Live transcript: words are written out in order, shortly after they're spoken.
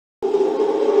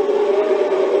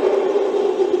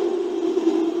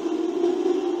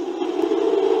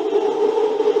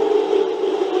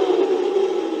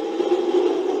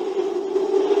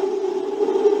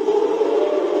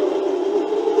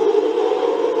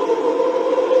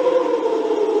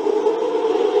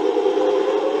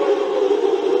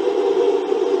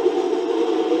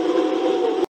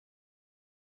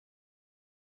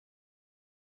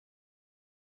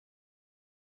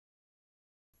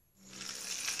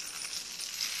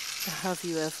Have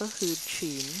you ever heard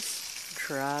chains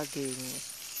dragging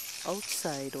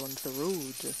outside on the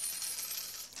road?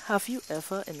 Have you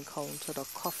ever encountered a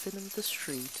coffin in the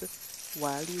street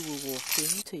while you were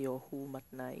walking to your home at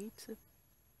night?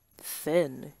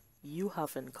 Then you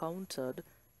have encountered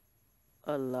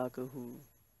a lagahoo.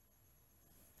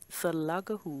 The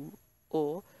lagahoo,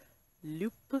 or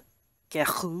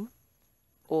loup-garou,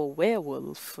 or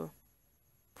werewolf,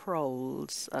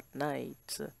 prowls at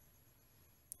night.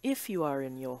 If you are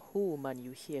in your home and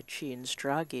you hear chains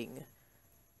dragging,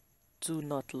 do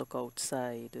not look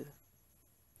outside.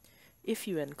 If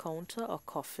you encounter a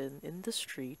coffin in the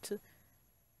street,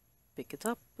 pick it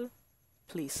up,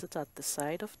 place it at the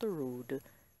side of the road,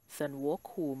 then walk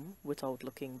home without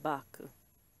looking back.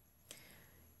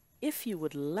 If you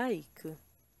would like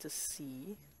to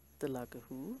see the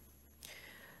lagahoo,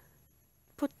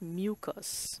 put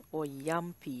mucus or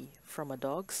yampi from a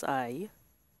dog's eye,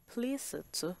 place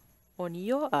it on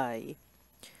your eye,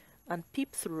 and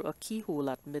peep through a keyhole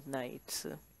at midnight.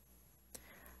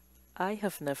 I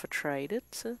have never tried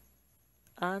it,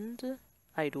 and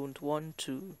I don't want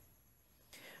to.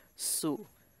 So,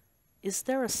 is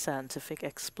there a scientific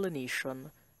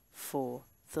explanation for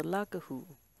the lagahoo?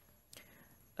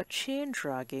 A chain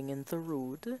dragging in the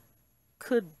road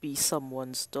could be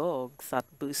someone's dog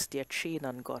that burst their chain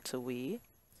and got away.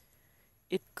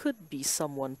 It could be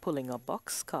someone pulling a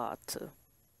box cart.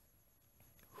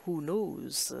 Who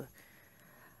knows?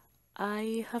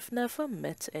 I have never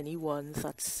met anyone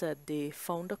that said they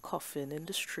found a coffin in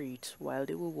the street while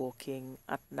they were walking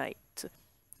at night.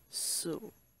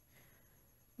 So,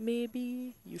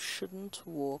 maybe you shouldn't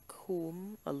walk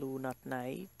home alone at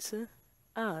night,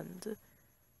 and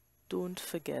don't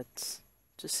forget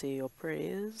to say your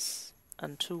prayers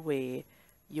and to wear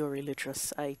your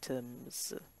religious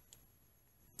items.